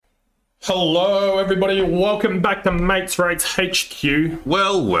Hello, everybody. Welcome back to Mates Rates HQ.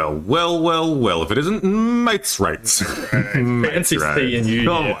 Well, if it isn't Mates Rates. Fancy seeing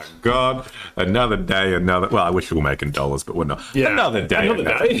you. Oh, my God. Another day, well, I wish we were making dollars, but we're not. Yeah. Another day.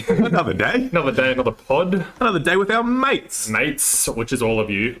 Another day, another pod. Another day with our mates. Mates, which is all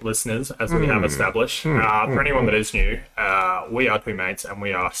of you listeners, as we have established. For anyone that is new, we are two mates, and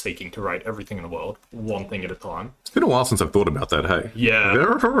we are seeking to rate everything in the world, one thing at a time. It's been a while since I've thought about that, hey? Yeah.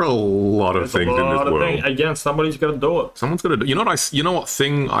 There are a lot of things in this world. Again, somebody's got to do it. Someone's got to do. You know what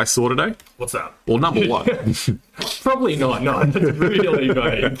thing I saw today? What's that? Well, number one. Probably not. No, that's really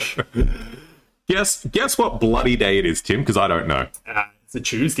vague. Guess what bloody day it is, Tim? Because I don't know. It's a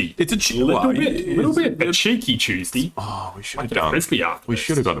Tuesday. It's a little bit. A cheeky Tuesday. Oh, we should Like have done. Frisbee after We this.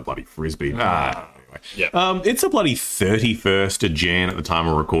 should have got a bloody frisbee. Anyway. Yeah. It's a bloody 31st of Jan at the time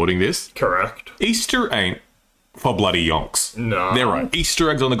of recording this. Correct. Easter ain't for bloody yonks. No. There are Easter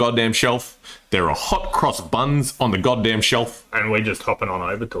eggs on the goddamn shelf. There are hot cross buns on the goddamn shelf. And we're just hopping on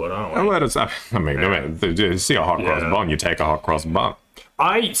over to it, aren't we? And let us, I mean, see a hot cross bun, you take a hot cross bun.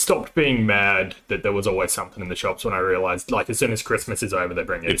 I stopped being mad that there was always something in the shops when I realised, like, as soon as Christmas is over, they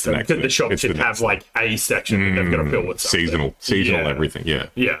bring it. It's the next the thing. shop It's should the have, next like, a section that they've got to fill with something. Seasonal Yeah. everything, yeah.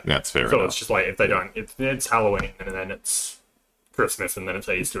 Yeah. That's fair So enough. it's just like, if they don't, it's Halloween, and then it's Christmas, and then it's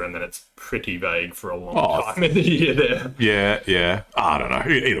Easter, and then it's pretty vague for a long time in the year there. Yeah. I don't know.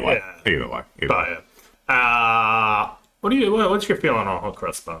 Either way. But, what's your feeling on hot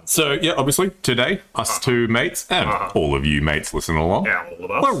cross buns? So, yeah, obviously, today, us two mates, and all of you mates listening along, Yeah, all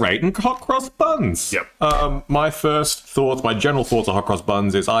of us. we're rating hot cross buns. Yep. My general thoughts of hot cross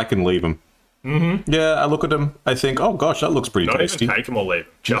buns is I can leave them. Mm-hmm. Yeah, I look at them, I think, oh gosh, that looks pretty Not tasty. even take them or leave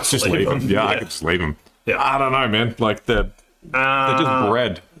them. Just leave them. Yeah, I could just leave them. Yeah. I don't know, man. Like, they're just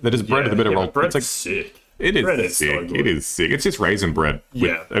bread. They're just bread with a bit of roll. Bread's It's sick. it is bread is so sick. good. It is sick. It's just raisin bread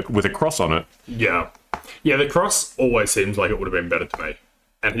with a cross on it. Yeah. Yeah, the cross always seems like it would have been better to me.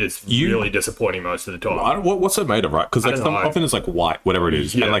 And it's really disappointing most of the time. What's it made of, right? Because like don't know. often it's like white, whatever it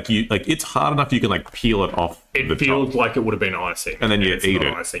is, Yeah. and it's hard enough you can like peel it off. It the feels top, like it would have been icing. and then you it's eat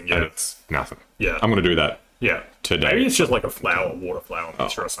not it, icing, and yeah. it's nothing. Yeah. I'm gonna do that. Yeah. Today. Maybe it's just like a water flour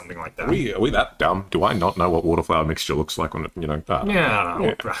mixture or something like that. Are we that dumb? Do I not know what water flour mixture looks like when it,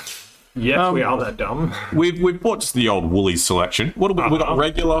 Yeah. Yes, we are that dumb. We've bought just the old Woolies selection. What have we got?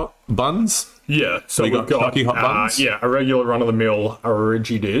 Regular buns. Yeah, so We we've got Chucky hot buns? a regular run-of-the-mill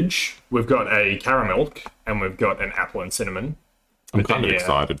Origi-Dig. We've got a caramel, and we've got an apple and cinnamon. I'm kind of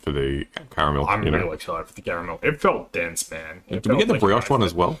excited for the caramel. I'm really excited for the caramel. It felt dense, man. Did we get the brioche one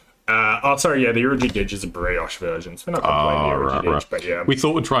as well? the Origi-Dig is a brioche version. So we're not complaining the Origi-Dig, but yeah. We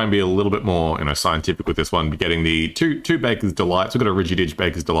thought we'd try and be a little bit more, scientific with this one, getting the two Baker's Delights. We've got a Origi-Dig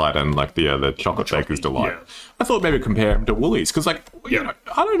Baker's Delight and like the chocolate Baker's Delight. yeah. I thought maybe compare them to Woolies because, like, I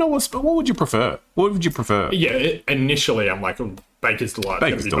don't know what would you prefer? What would you prefer? Yeah, initially I'm like, Baker's Delight.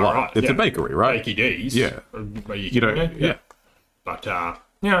 Baker's Delight. Right. It's a bakery, right? Bakey D's. Yeah. Are you You know, kidding me? yeah. But,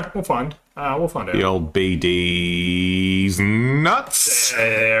 we'll find. We'll find out. The old BD's nuts.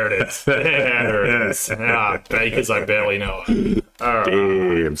 There it is. There it is. Bakers, I barely know.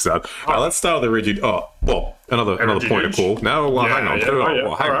 Damn, son. Now, let's start with the rigid. Another point of call. No, hang on.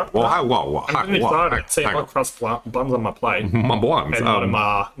 Hang on. I'm really excited. See hot cross buns on my plate. My buns. And not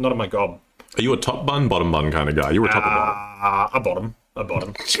in my gob. Are you a top bun, bottom bun kind of guy? You're a top or bottom? A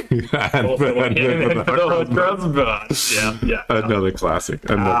bottom. Yeah. Another classic.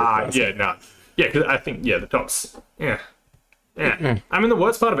 Yeah, because I think, the tops. Yeah. I mean, the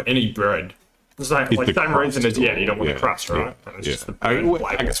worst part of any bread is the same crust. reason as, you don't want the crust, right? And it's just the I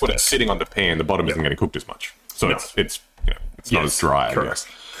bread guess when it's sitting on the pan, the bottom isn't getting cooked as much. So it's not as dry, I guess.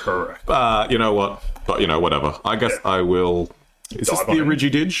 Correct. You know what? But, whatever. I guess I will... Is this the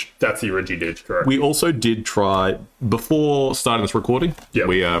Origi-Dig? That's the Origi-Dig, correct. We also did try, before starting this recording,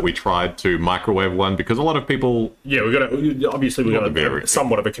 we tried to microwave one because a lot of people... Yeah, we got a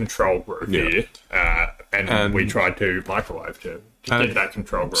somewhat of a control group here, and we tried to microwave to get that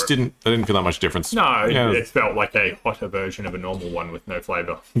control group. I didn't feel that much difference. No, it felt like a hotter version of a normal one with no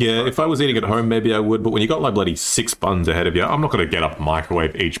flavour. Yeah, if I was eating at home, maybe I would, but when you got like bloody 6 buns ahead of you, I'm not going to get up,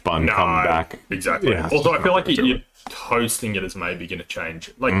 microwave each bun, come back. Exactly. Yeah, although I feel like you toasting it is maybe going to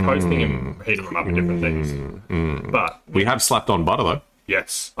change. Like toasting and heating them up are different things. But we have slapped on butter though.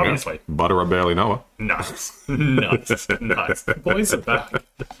 Yes, obviously. Butter, I barely know her. Nice. The boys are back.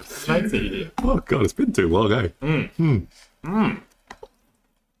 Mates are here. Oh god, it's been too long, eh?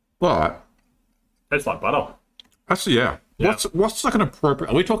 All right. Tastes like butter. Actually, yeah. What's like an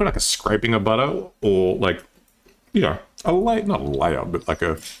appropriate? Are we talking like a scraping of butter or like, a layer? Not a layer, but like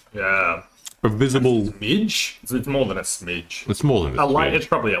a visible smidge. It's more than a smidge. It's more than a layer. smidge. It's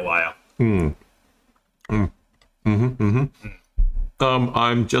probably a layer.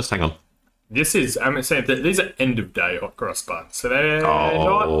 I'm just hang on. This is, I'm saying that these are end of day hot cross buns, so they're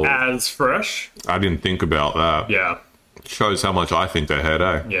Oh. not as fresh. I didn't think about that. Yeah, Shows how much I think they had,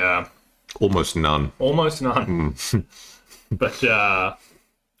 eh? yeah, Almost none. almost none. But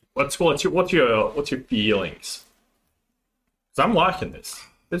what's your feelings? 'Cause I'm liking this.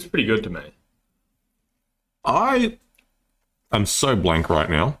 This is pretty good to me. I am so blank right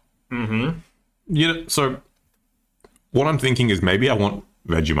now. Mm-hmm. You know, so what I'm thinking is maybe I want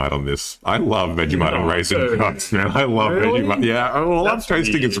Vegemite on this. I love Vegemite on raisin dude. cuts, man. I love Really? Vegemite. Yeah, all I'm That's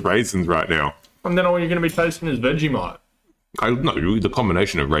tasting weird. is raisins right now. And then all you're going to be tasting is Vegemite. No, the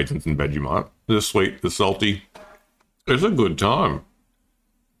combination of raisins and Vegemite. The sweet, the salty. It's a good time.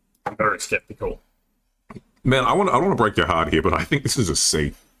 I'm very skeptical. Man, I want to break your heart here, but I think this is a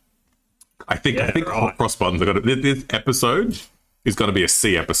C. I think right. hot cross buns are gonna. This episode is going to be a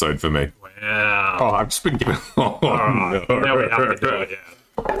C episode for me. Wow. Oh, I've just been given. Oh, Alright, no. now we have to do it,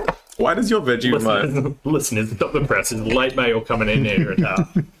 yeah. Why does your Vegemite? Listeners, stop the press. There's late mail coming in here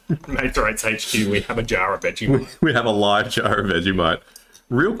at Mates Rates HQ. We have a jar of Vegemite. We have a live jar of Vegemite.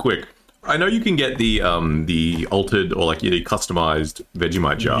 Real quick, I know you can get the altered or like the customized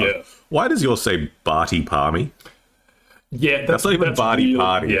Vegemite jar. Yeah. Why does yours say Barty Palmy? Yeah, That's not even Barty really,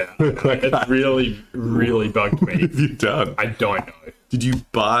 Party. Yeah, it's really, really bugged me. What have you done? I don't know. Did you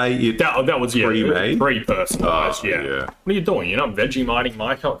buy it? That was Pre-made? Pre-personalised, Oh, yeah. yeah. What are you doing? You're not Vegemiting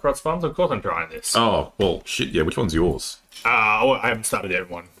my hot cross buns? Of course I'm trying this. Oh, well, shit, yeah. Which one's yours? I haven't started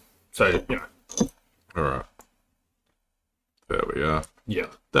everyone. So, you know, All right. There we are. yeah.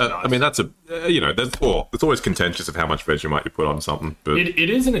 That, nice. I mean, that's a, it's always contentious of how much Vegemite you put on something, but It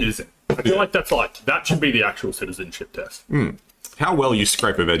is and it isn't. I feel like that should be the actual citizenship test. how well you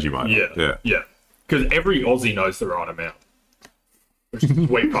scrape a Vegemite. Yeah. Because every Aussie knows the right amount. Which is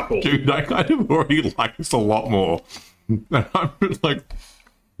way fuck all. Dude, I kind of already like this a lot more. And I'm just like,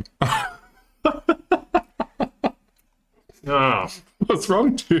 Oh, what's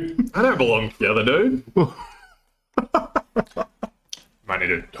wrong, dude? I don't belong together, dude. Might need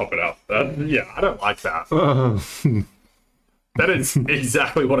to top it up. Yeah, I don't like that. That is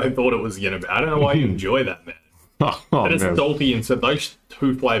exactly what I thought it was going to be. I don't know why you enjoy that, man. Oh, That is man. salty and so those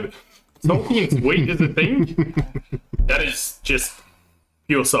two flavors. Salty and sweet is a thing. That is just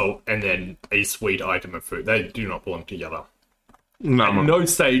pure salt and then a sweet item of food. They do not belong together. No, At no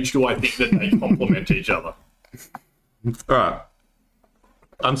stage do I think that they complement each other. all right.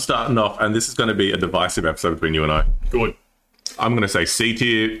 I'm starting off, and this is going to be a divisive episode between you and I. Good. I'm going to say C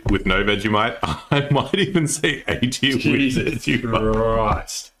tier with no Vegemite. I might even say A tier with Jesus Vegemite.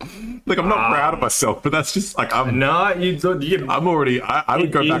 Christ. Like, I'm not proud of myself, but that's just like I'm already. I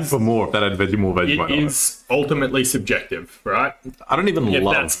would go back is- for more if that had more Vegemite It on is ultimately subjective, right? I don't even If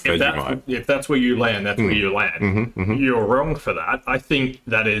love that's, Vegemite. if that's where you land, that's where you land. You're wrong for that. I think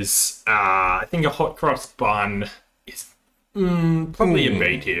that is. I think a hot cross bun is probably a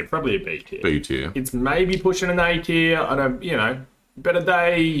B tier. Probably a B tier. B tier. It's maybe pushing an A tier on a better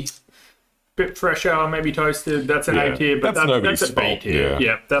day, bit fresher, maybe toasted. That's an Yeah. A tier, but That's nobody's that's a B fault, tier. yeah.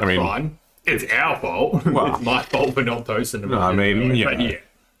 Yeah, that's I mean- fine. It's our fault. Well- It's my fault for not toasting them. I mean, yeah. But yeah,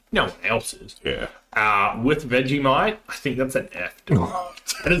 no one else's. Yeah. With Vegemite, I think that's an F. Dude.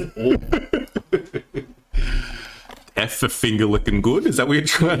 That is awful. F for finger licking good? Is that what you're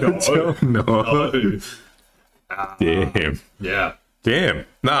trying to tell? No. Oh, Damn. yeah. Damn.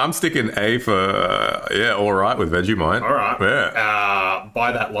 No, I'm sticking A for, all right with Vegemite. All right. Yeah.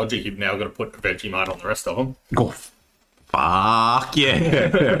 By that logic, you've now got to put Vegemite on the rest of them. Oh, fuck yeah.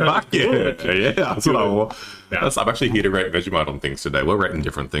 Fuck yeah. Yeah, that's what I want. Yeah. I'm actually here to rate Vegemite on things today. We're rating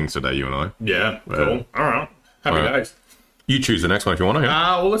different things today, you and I. Yeah, cool. All right. Happy All right. days. You choose the next one if you want to.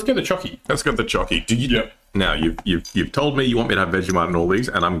 Well, let's get the chocky. Let's go with the chocky. Do you? Yep. Now you've told me you want me to have Vegemite in all these,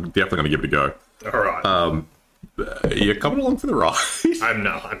 and I'm definitely going to give it a go. All right. You're coming along for the ride. I'm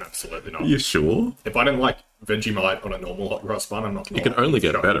absolutely not. You sure? If I didn't like Vegemite on a normal hot cross bun, I'm not. It can only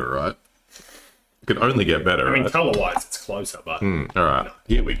get better, right? It can only get better. I mean, right? color-wise, it's closer, but All right,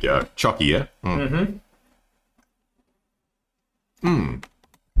 here we go. Chocky, yeah.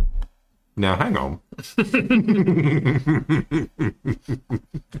 Now hang on.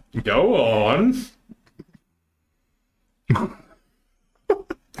 go on.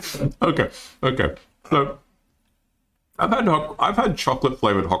 Okay. So I've had chocolate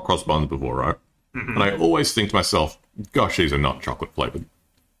flavored hot cross buns before, right? And I always think to myself, "Gosh, these are not chocolate flavored."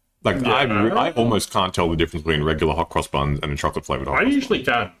 Like I almost can't tell the difference between regular hot cross buns and a chocolate flavored hot I cross. usually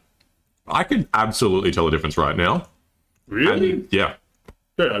can. I could absolutely tell the difference right now. Really? And, yeah.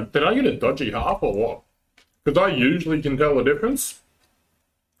 Did I get a dodgy half or what? Because I usually can tell the difference.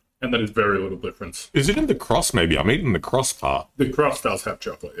 And that is very little difference. Is it in the cross, maybe? I'm eating the cross part. The cross does have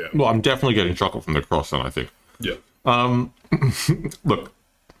chocolate, yeah. Well, I'm definitely getting chocolate from the cross then, I think. Yeah. Look,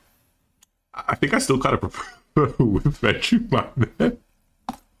 I think I still kind of prefer with Vegemite there.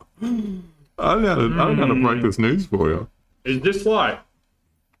 I don't know how to break this news for you. Is this the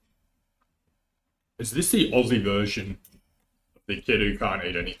Aussie version of the kid who can't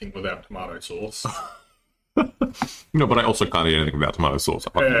eat anything without tomato sauce? No, but I also can't eat anything without tomato sauce.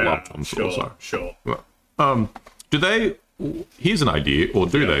 I fucking love tomato sauce. Sure. Do they... Here's an idea, or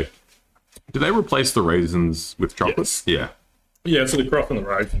do they? Do they replace the raisins with chocolate? Yes. Yeah. Yeah, so the cross and the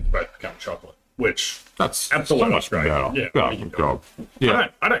raisins both become chocolate, which That's absolutely so much great. better. Yeah, good job. Yeah.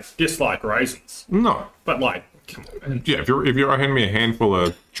 I don't dislike raisins, No. but like, come on, man. Yeah, if you're handing me a handful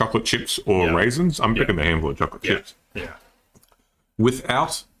of chocolate chips or raisins, I'm picking the handful of chocolate chips. Yeah.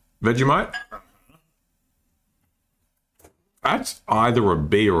 Without Vegemite, that's either a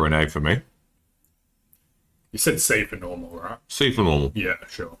B or an A for me. You said C for normal, right? C for normal. Yeah,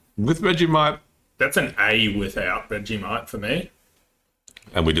 sure. With Vegemite, That's an A without Vegemite for me,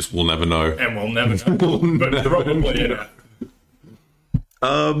 and we'll never know. and we'll never know. But probably, yeah.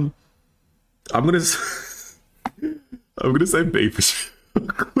 I'm gonna say B for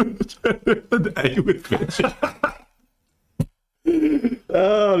chocolate. An A with Vegemite.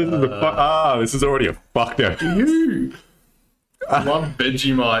 This is already a fucked out. You love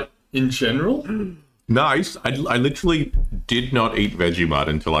Vegemite in general? Nice. I literally did not eat Vegemite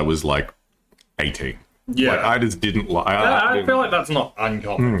until I was like 18. Yeah. Like, I just didn't like. I feel like that's not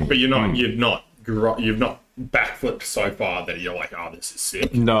uncommon, but you've not backflipped so far that you're like, oh, this is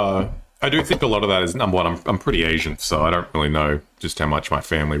sick. No, I do think a lot of that is number one. I'm pretty Asian, so I don't really know just how much my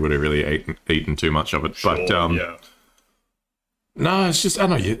family would have really eaten too much of it. Sure, but yeah. no, it's just I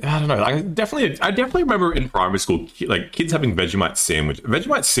don't know. I definitely remember in primary school, like kids having Vegemite sandwich.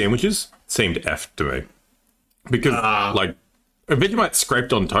 Vegemite sandwiches seemed F to me because like a Vegemite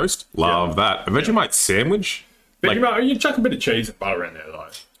scraped on toast, love that. A Vegemite sandwich, Vegemite, you chuck a bit of cheese and butter in there though.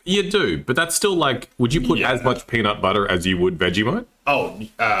 You do, but that's still like, would you put as much peanut butter as you would Vegemite? Oh,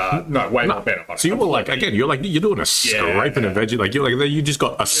 no, way more peanut butter. So you were like, again, you're doing a scraping of veggie, like you just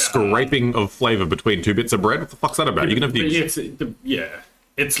got a scraping of flavor between two bits of bread. What the fuck's that about? You're gonna have the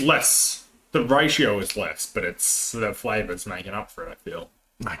it's less. The ratio is less, but it's the flavor's making up for it. I feel.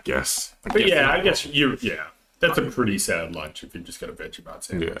 I guess. I guess you. Yeah, that's a pretty sad lunch if you just got a Vegemite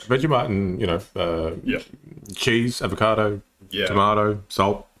sandwich. Yeah, Vegemite and cheese, avocado, tomato,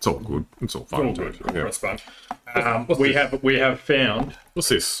 salt. It's all good. It's all fun. All good. That's fun. We have found. What's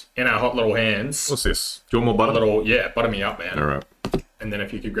this? In our hot little hands. What's this? Do you want more butter? Butter me up, man. All right. And then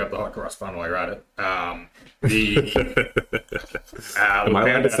if you could grab the hot cross bun while you're at it. Am I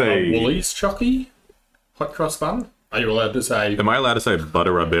allowed to say Woolies Chocky hot cross bun? Are you allowed to say? Am I allowed to say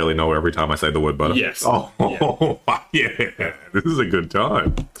butter? I barely know every time I say the word butter. Yes. Oh, yeah. This is a good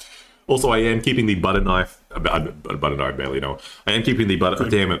time. Also, I am keeping the butter knife. Butter knife, I barely know. I am keeping the butter.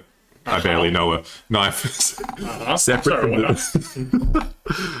 Damn it. I barely know a knife separate from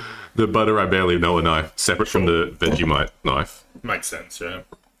the butter. I barely know a knife separate from the Vegemite knife. Makes sense, yeah.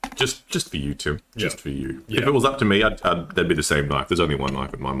 Just for you, Tim. Just for you. Yeah. If it was up to me, that'd be the same knife. There's only one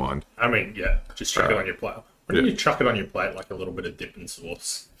knife in my mind. I mean, yeah. Just chuck it on your plate. Why don't you chuck it on your plate like a little bit of dipping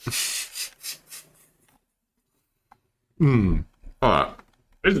sauce? All right.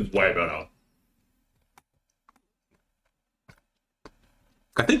 This is way better.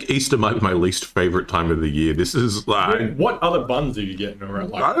 I think Easter might be my least favorite time of the year. This is like... What other buns are you getting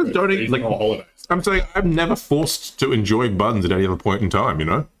around? Like, I don't eat... Like, holidays. I'm saying I'm never forced to enjoy buns at any other point in time, you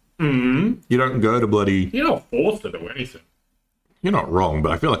know? Mm-hmm. You don't go to bloody... You're not forced to do anything. You're not wrong,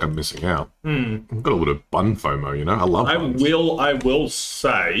 but I feel like I'm missing out. I've got a little bun FOMO, you know? I love buns. I will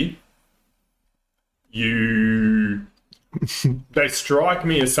say... They strike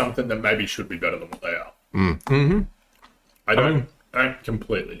me as something that maybe should be better than what they are. Mm-hmm. I don't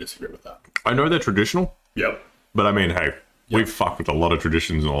completely disagree with that. I know they're traditional. Yep. But I mean, hey, we've fucked with a lot of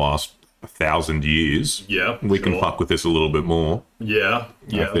traditions in the last 1,000 years. Yeah. We can fuck with this a little bit more. Yeah.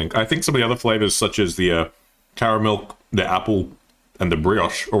 I think some of the other flavors, such as the caramel, the apple, and the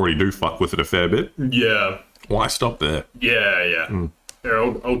brioche, already do fuck with it a fair bit. Yeah. Why stop there? Yeah. They're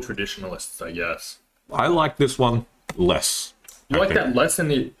old traditionalists, I guess. I like this one less. You like that less in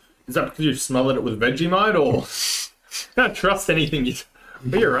the... Is that because you've smothered it with Vegemite, or... I don't trust anything you...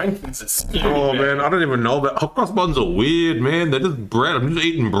 Your rankings are skewed. Oh, man, I don't even know about... Hot cross buns are weird, man. They're just bread. I'm just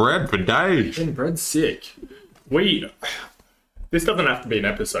eating bread for days. And bread's sick. This doesn't have to be an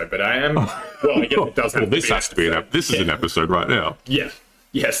episode, but I am... Well, I guess it does have to be. This has to be an episode. This is an episode right now. Yeah.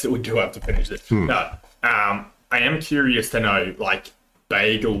 Yes, we do have to finish this. No. I am curious to know, like...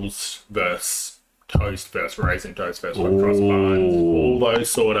 bagels versus toast versus raisin toast versus hot cross buns, all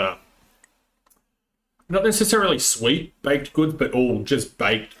those sort of not necessarily sweet baked goods, but all just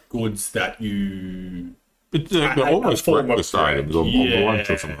baked goods that you. They're almost breakfast items or lunch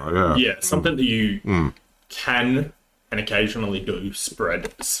or something like that. Yeah, something that you can and occasionally do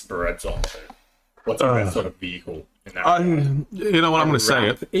spreads onto. What's your best sort of vehicle in that? You know what, I'm going to say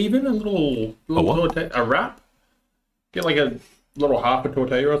it. Even a little tortilla, a wrap. Get like a little half a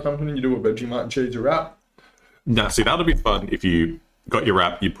tortilla or something, and you do a Vegemite and cheese wrap. Now, see, that would be fun if you got your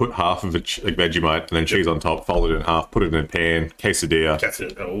wrap, you put half of it like Vegemite and then cheese on top, fold it in half, put it in a pan, quesadilla.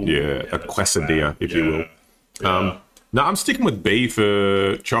 A quesadilla, if you will. Yeah. No, I'm sticking with B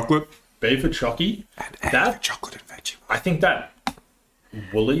for chocolate. B for chocky. That chocolate and Vegemite. I think that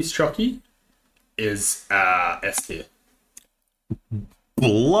Woolies chocky is S tier.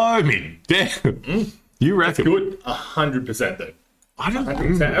 Blow me down. You reckon? Good, 100%, dude. I don't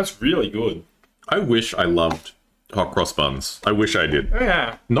 100%. That's really good. I wish I loved hot cross buns. I wish I did.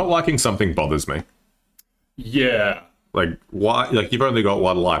 Yeah. Not liking something bothers me. Yeah. Like, why? Like, you've only got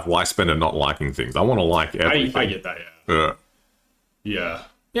one life. Why spend it not liking things? I want to like everything. I get that, yeah. Yeah.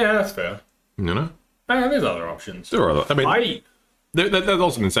 Yeah, that's fair. You know? There's other options. There are other. I mean, there's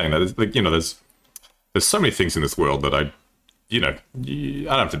also been saying that. There's, like, you know, there's so many things in this world that I don't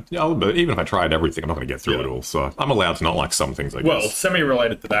have to. But even if I tried everything, I'm not going to get through it all. So I'm allowed to not like some things. I guess. Well,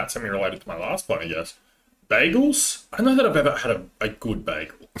 semi-related to that, semi-related to my last point, I guess. Bagels. I don't know that I've ever had a good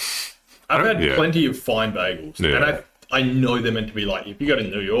bagel. I've had plenty of fine bagels, and I know they're meant to be like. If you go to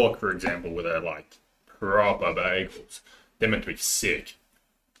New York, for example, where they're like proper bagels, they're meant to be sick.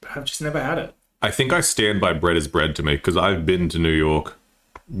 But I've just never had it. I think I stand by bread is bread to me because I've been to New York,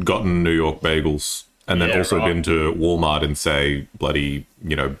 gotten New York bagels. And then also been to Walmart and say bloody,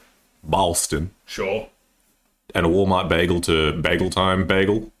 Boston. Sure. And a Walmart bagel to Bagel Time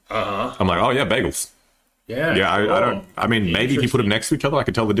bagel. Uh-huh. I'm like, oh yeah, bagels. Yeah. Yeah, I don't. I mean, maybe if you put them next to each other, I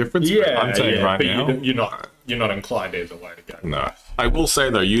could tell the difference. Yeah, but I'm saying right now, you're not inclined either way to go. No, I will say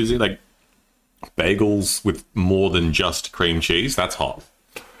though, using like bagels with more than just cream cheese, that's hot.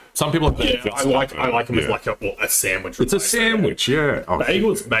 Some people, I like them as like a sandwich. It's a sandwich, yeah. Oh,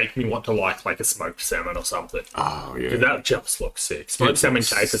 bagels make me want to like a smoked salmon or something. Oh yeah, because that just looks sick. Smoked salmon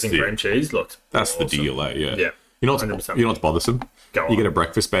capers and cream cheese looks. That's awesome. The deal, Yeah. You know what's bothersome? You get a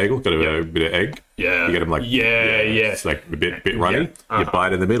breakfast bagel, got a bit of egg. Yeah. You get them like it's like a bit runny. Yeah. You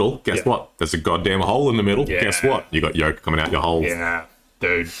bite in the middle. Guess what? There's a goddamn hole in the middle. Yeah. Guess what? You got yolk coming out your holes. Yeah,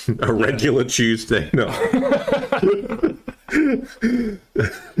 dude. A regular Tuesday night. You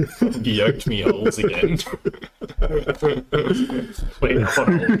yoked me holes again. Wait, what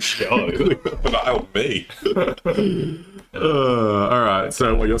old show? Not me. All right.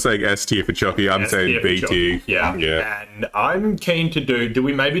 So what you're saying S tier for Chucky, I'm saying B tier. Yeah. And I'm keen to do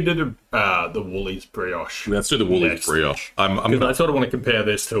we maybe do the Woolies brioche? Let's do the Woolies brioche. Because I sort of want to compare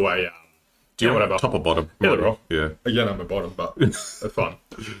this to a do you want top or bottom? Yeah. Again, I'm a bottom, but that's fun.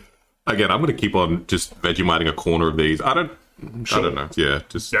 Again, I'm going to keep on just Vegemiting a corner of these. I don't know. Yeah,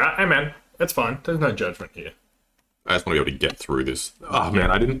 hey man, that's fine. There's no judgment here. I just want to be able to get through this. Oh man,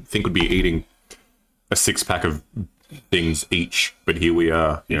 I didn't think we'd be eating a 6-pack of things each, but here we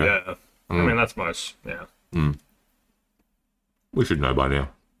are. Yeah. I mean, that's most. Yeah. We should know by now.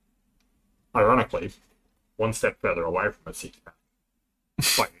 Ironically, one step further away from a 6-pack.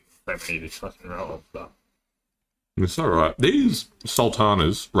 Like so many of these fucking relevant stuff. It's all right. These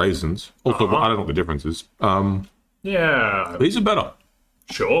sultanas raisins. Also, I don't know what the difference is. Yeah. These are better.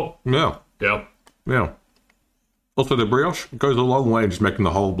 Sure. Yeah. Yeah. Also, the brioche goes a long way in just making the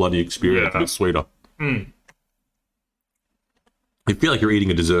whole bloody experience a bit sweeter. You feel like you're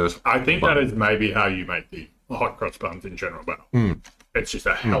eating a dessert. I think that is maybe how you make the hot cross buns in general better. It's just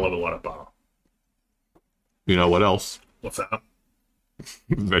a hell of a lot of butter. You know what else? What's that?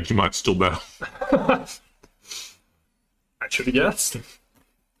 Vegemite's still better. I should have guessed.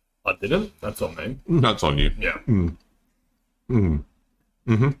 I didn't. That's on me. That's on you. Yeah.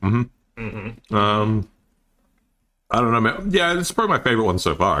 I don't know, man. Yeah, it's probably my favorite one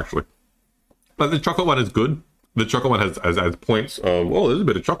so far, actually. But the chocolate one is good. The chocolate one has points of, there's a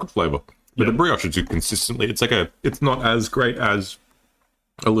bit of chocolate flavor. But the brioche is consistently, it's not as great as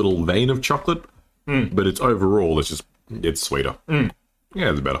a little vein of chocolate, but it's overall, it's sweeter.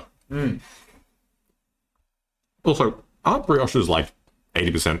 Yeah, it's better. Also, aren't brioches like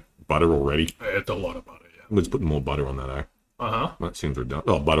 80% butter already? It's a lot of butter, yeah. Let's put more butter on that, eh? Uh-huh. That seems redundant.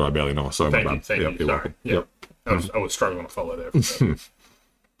 Oh, butter, I barely know. Sorry, Thank my you. bad. Sorry. Welcome. Yep. I was struggling to follow there. For sure.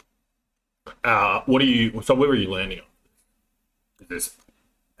 So where are you landing on? Is this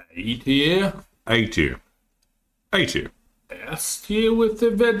A tier? A tier. A tier. S tier with the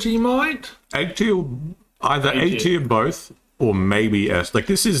Vegemite. A tier, either A tier both, or maybe S. Like,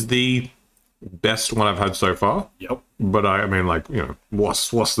 this is the best one I've had so far. Yep. But I mean, like, you know,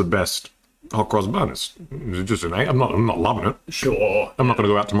 what's the best hot cross bun? Is it just an A? I'm not loving it. Sure. I'm not going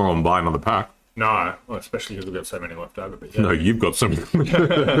to go out tomorrow and buy another pack. No, well, especially because we've got so many left over. But yeah. No, you've got some.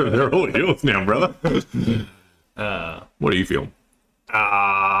 They're all yours now, brother. What do you feel?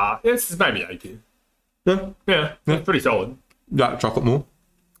 This is maybe A tier. Yeah. It's pretty solid. Yeah, chocolate more.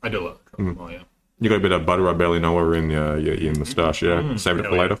 I do like chocolate more, yeah. You got a bit of butter I barely know over in your moustache, yeah? Saving it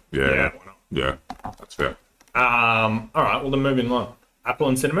for later? Yeah, why not? Yeah, that's fair. All right, well, then moving on. Apple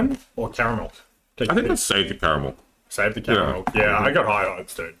and cinnamon or caramel? I think let's save the caramel. Save the caramel. Yeah, I got high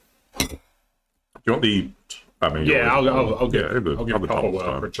hopes, dude. Do you want the... I mean... Yeah, I'll give the Papa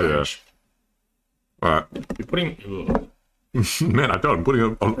World for a change. Yeah. All right. You're putting... Man, I don't. I'm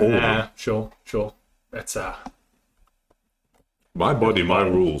putting it on all of them. Sure. That's... My body, my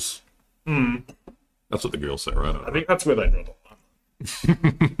rules. That's what the girls say, right? I think that's where they draw the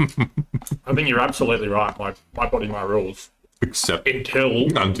line. I think you're absolutely right. My body, my rules. Except until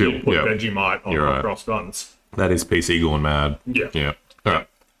you put Vegemite on hot cross buns. That is PC going mad. Yeah. All right.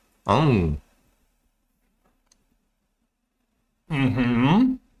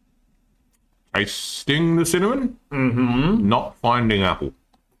 Tasting the cinnamon. Not finding apple.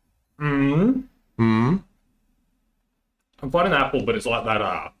 I'm finding apple, but it's like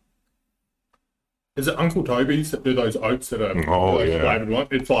that. Is it Uncle Toby's that do those oats that are flavored one?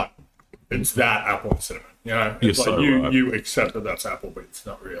 It's that apple and cinnamon. You know, it's like you accept that that's apple, but it's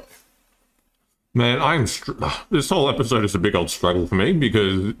not really. Man, this whole episode is a big old struggle for me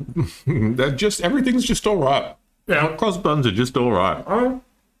because everything's just all right. Yeah, hot cross buns are just all right.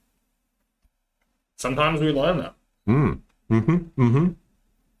 Sometimes we learn that.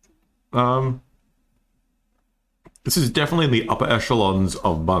 This is definitely in the upper echelons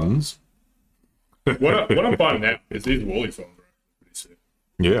of buns. What I'm finding out is these Woolies ones are pretty sick.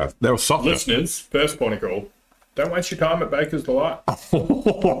 Yeah, they were soft. Listeners, first point of call. Don't waste your time at Baker's Delight.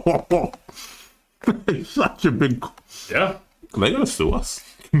 It's such a big... Yeah. Are they going to sue us?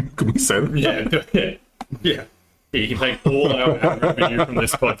 Can we say that? Yeah. You can take all our revenue from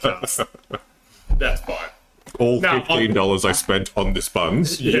this podcast. That's fine. All $15 I spent on this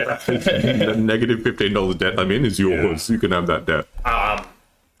buns. Yeah. The negative $15 debt I'm in is yours. Yeah. You can have that debt.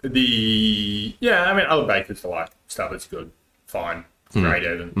 Other Baker's Delight stuff is good. Fine. Great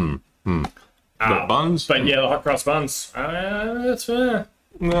even. But buns? But yeah, the hot cross buns. That's fair.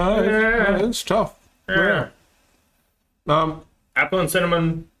 No, it's tough. Yeah. Apple and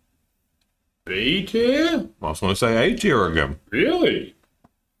cinnamon. B tier? I was going to say A tier again. Really?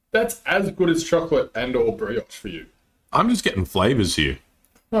 That's as good as chocolate and or brioche for you. I'm just getting flavors here.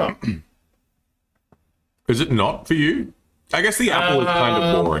 Huh. Is it not for you? I guess the apple is kind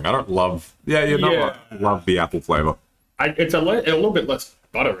of boring. I don't love... love the apple flavor. It's a little bit less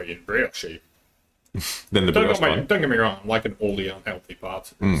buttery and brioche-y. Than the brioche one. Don't get me wrong. I'm liking all the unhealthy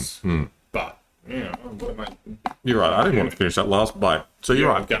parts of this. But, You're right. I didn't want to finish that last bite. So you're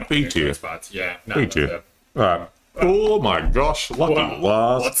right. B tier. Yeah. B tier. All right. Oh my gosh. Lucky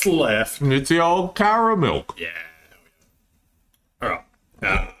last. What's left? It's the old caramel. Yeah. All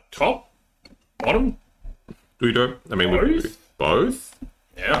right. Top? Bottom? Do we do? I mean, both?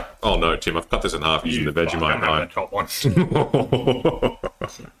 Yeah. Oh no, Tim, I've cut this in half using the Vegemite knife. Top one.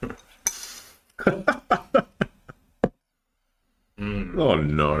 Oh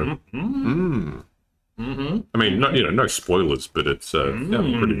no. I mean, no spoilers, but it's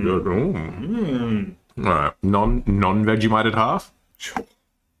pretty good. All right, non-Vegemited half. Sure.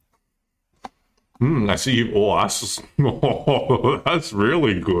 I see you. That's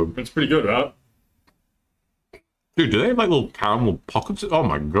really good. It's pretty good, right? Dude, do they have like little caramel pockets? Oh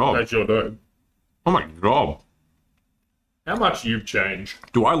my god. They sure do. Oh my god. How much you've changed.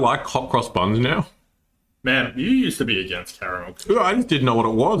 Do I like hot cross buns now? Man, you used to be against caramel. I just didn't know what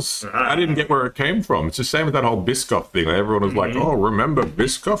it was. I didn't get where it came from. It's the same with that whole Biscoff thing. Everyone was like, oh, remember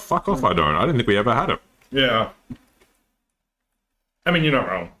Biscoff? Fuck off, I don't. I didn't think we ever had it. Yeah. I mean, you're not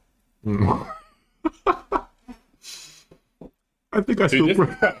wrong. I think I still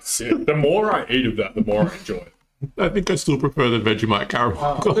prefer... The more I eat of that, the more I enjoy it. I think I still prefer the Vegemite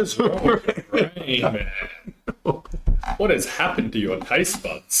caramel. Hey, man. What has happened to your taste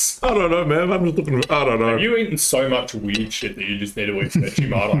buds? I don't know, man. I'm just looking... I don't know. Have you eaten so much weird shit that you just need to eat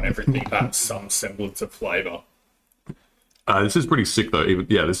Vegemite on everything to have some semblance of flavour? This is pretty sick, though.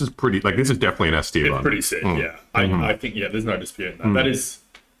 This is pretty... Like, this is definitely an S tier It's bun. pretty sick, yeah. I think, there's no disputing that. That is...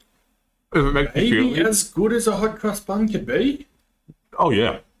 If it makes maybe as good as a hot crust bun could be? Oh,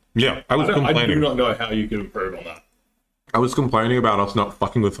 yeah. Yeah, I was complaining. I do not know how you can improve on that. I was complaining about us not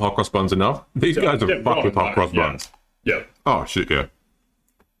fucking with hot cross buns enough. These guys have fucked with hot cross buns. Yeah. Oh, shit, yeah.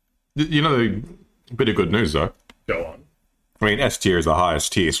 You know, a bit of good news, though. Go on. I mean, S tier is the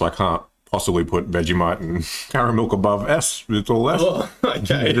highest tier, so I can't possibly put Vegemite and Caramilk above S. It's all S. Oh,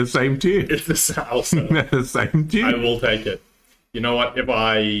 okay. It's the same tier. It's the salsa. The same tier. I will take it. You know what? If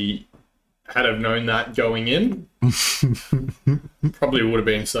I had have known that going in, probably would have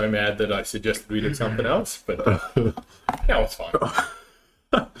been so mad that I suggested we do something else. But now it's fine.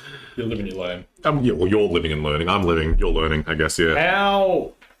 You live and you learn. Yeah, well, you're living and learning. I'm living, you're learning, I guess, yeah.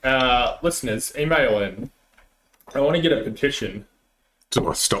 Our listeners, email in. I want to get a petition.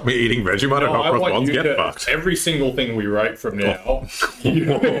 To stop me eating Vegemite and hot cross buns? Get fucked. Every single thing we rate from now, you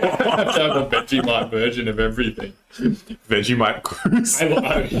have to have a Vegemite version of everything. Vegemite cruise.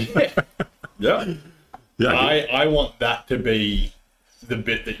 Yeah. I want that to be the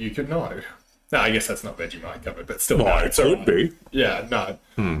bit that you could know. No, I guess that's not Vegemite covered, but still. No, it could be. Yeah, no.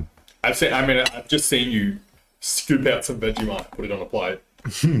 I've just seen you scoop out some Vegemite, put it on a plate,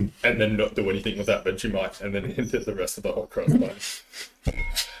 and then not do anything with that Vegemite, and then hint at the rest of the hot cross bun.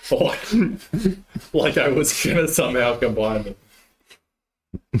 like I was gonna somehow combine them.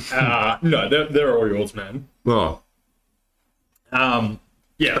 No, they're all yours, man. Oh.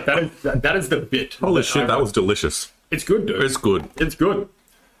 Yeah, that is the bit. Holy shit, that was delicious. It's good, dude. It's good. It's good.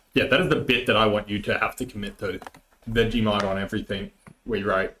 Yeah, that is the bit that I want you to have to commit to. Vegemite on everything we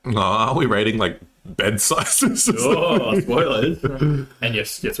rate. Are we rating, like, bed sizes? Oh, spoilers. And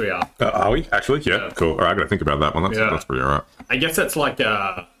yes, we are. Are we? Actually? Yeah, cool. All right, I gotta think about that one. That's pretty alright. I guess that's like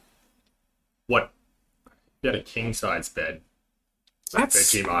what? You had a king-size bed. That's...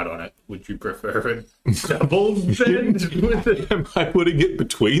 Vegemite on it. Would you prefer a double bed with it? Am I putting it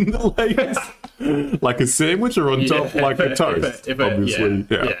between the legs? Like a sandwich or on top like a toast? Obviously,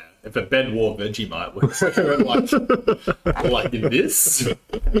 yeah. If a bed wore Vegemite, would like this?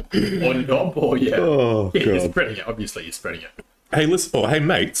 Or not? Or Oh, yeah, you're spreading it. Obviously, you're spreading it. Hey, listen. Oh, hey,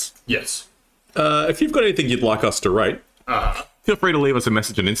 mates. Yes. If you've got anything you'd like us to rate, feel free to leave us a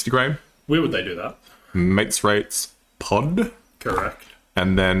message on Instagram. Where would they do that? Mates Rates Pod. Correct.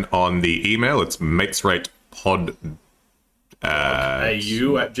 And then on the email, it's matesratepod.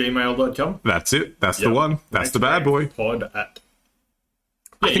 au@gmail.com. That's it. That's the one. That's the bad boy. Pod at.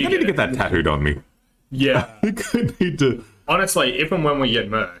 I think I need to get that tattooed on me. Yeah. I need to. Honestly, if and when we get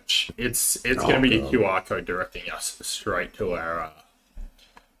merch, it's going to be a QR code directing us straight to our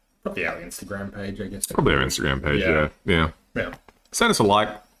probably our Instagram page, I guess. Probably our Instagram page. Yeah. Send us a like.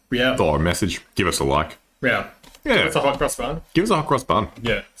 Yeah. Or a message. Give us a like. Yeah. Give us a hot cross bun. Give us a hot cross bun.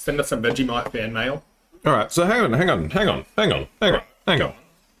 Yeah. Send us some Vegemite fan mail. All right. So hang on.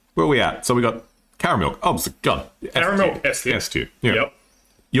 Where are we at? So we got Caramilk. Oh, God. Caramilk S tier. S tier. Yeah. Yep.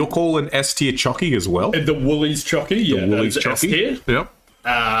 You're calling S tier Chocky as well? The Woolies Chocky. Yeah. The Woolies Chocky. Yep.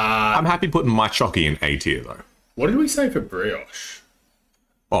 I'm happy putting my Chocky in A tier though. What did we say for brioche?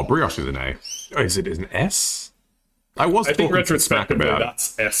 Oh, brioche is an A. Oh, is it an S? I think retrospectively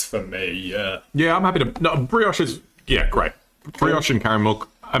that's S for me, yeah. Yeah, I'm happy to... No, brioche is... Yeah, great. Brioche and Caramilk.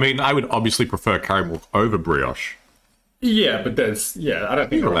 I mean, I would obviously prefer Caramilk over brioche. Yeah, but there's... Yeah, I don't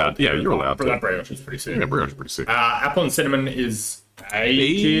think... You're allowed. Yeah, you're allowed to. That brioche is pretty sick. Yeah, brioche is pretty sick. Apple and cinnamon is A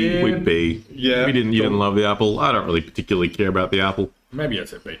tier. With B. Yeah. You didn't love the apple. I don't really particularly care about the apple. Maybe I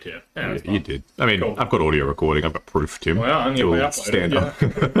said B tier. Yeah, you did. I mean, cool. I've got audio recording. I've got proof, Tim. Well, I'm going to stand up.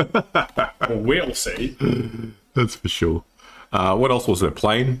 Well, we'll see. That's for sure. What else was there?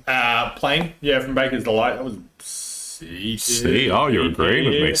 Plain? Plain, yeah, from Baker's Delight. That was C. C? Oh, you're agreeing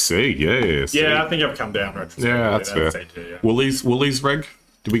with me. C, yeah. C. Yeah, I think I've come down retrospectively. Yeah, that's fair. C2, yeah. Woolies reg?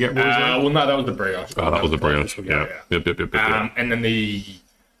 Did we get Woolies reg? Well, no, that was the brioche. Oh, that was the brioche. Yeah. Yep. And then the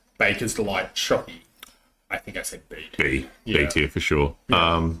Baker's Delight Chocky. I think I said B. B tier for sure.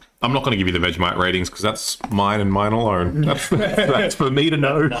 Yeah. I'm not going to give you the Vegemite ratings because that's mine and mine alone. That's for me to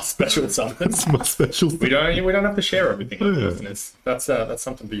know. My special something. That's my special thing. We don't have to share everything with listeners. That's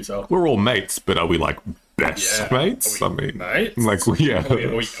something for yourself. We're all mates, but are we like best mates? Are we mates? Like Are we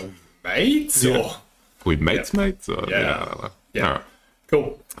mates? Yeah. Or? Are we mates? Or, I don't know. Yeah. All right.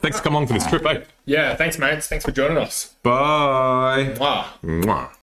 Cool. Thanks for coming along for this trip, eh? Yeah, thanks, mates. Thanks for joining us. Bye. Mwah. Mwah.